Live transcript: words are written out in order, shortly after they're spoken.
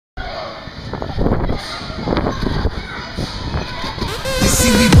See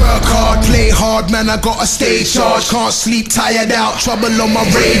we work hard, play hard, man, I got a stage charge. Can't sleep, tired out, trouble on my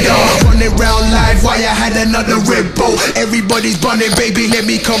radar. Running round live, why I had another Red Bull. Everybody's bunning, baby, let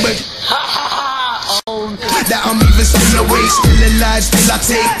me come and that I'm even still awake, still alive, still I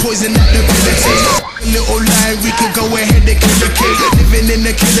take poison at the taste. Little line, we could go ahead and kill the cake. Living in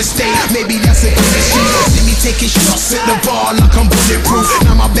a killer state, maybe that's a good excuse. See me taking shots at the bar like I'm bulletproof.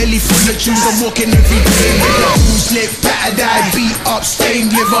 Now my belly full of juice, I'm walking every day with a bruise lip, battered eye, beat up,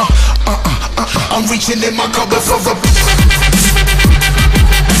 stained liver. I'm reaching in my cupboard for the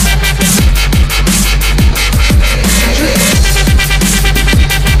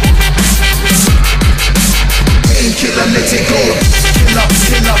killer, let it go. Killer,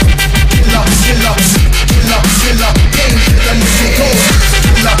 killer, killer, killer, killer, killer. Painkiller, let it go.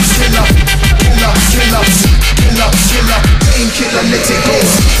 Killer, killer, killer, killer, killer, killer. Painkiller, let it go.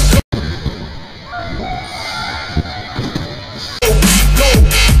 Go, go,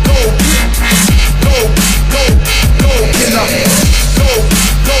 go, go, go, killer. Go,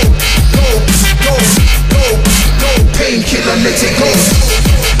 go, go, go, go, go. Painkiller, let it go.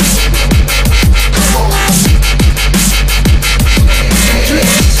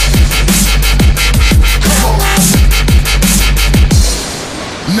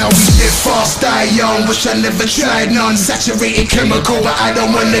 Now we live fast, die young, wish I never tried none. Saturated chemical, but I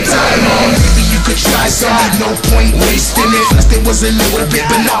don't wanna die long. Maybe you could try some, no point wasting it. First it was a little bit,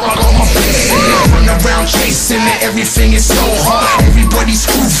 but now I got my face in it. Run around chasing it, everything is so hard. Everybody's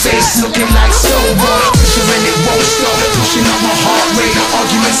screw face, looking like sober. Pressure and it won't stop, pushing up my heart rate.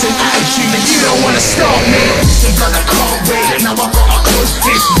 Arguments and attitude, and you don't wanna stop me. Some blood I can't wait, now I got a close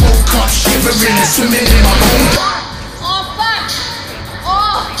fist. Woke up shivering and swimming in my own.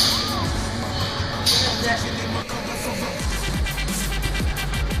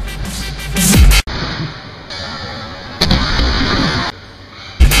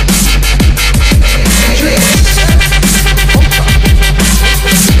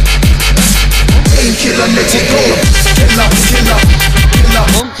 Killer, let it go. Killer, killer, killer.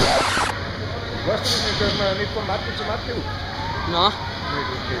 Weißt du nicht, dass man nicht von Matte zu Matte ruft? Na? Nee,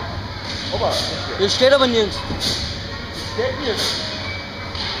 okay. Aber, okay. Das steht aber nirgends. Steht nirgends.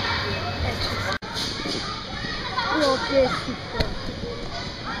 Ja, okay.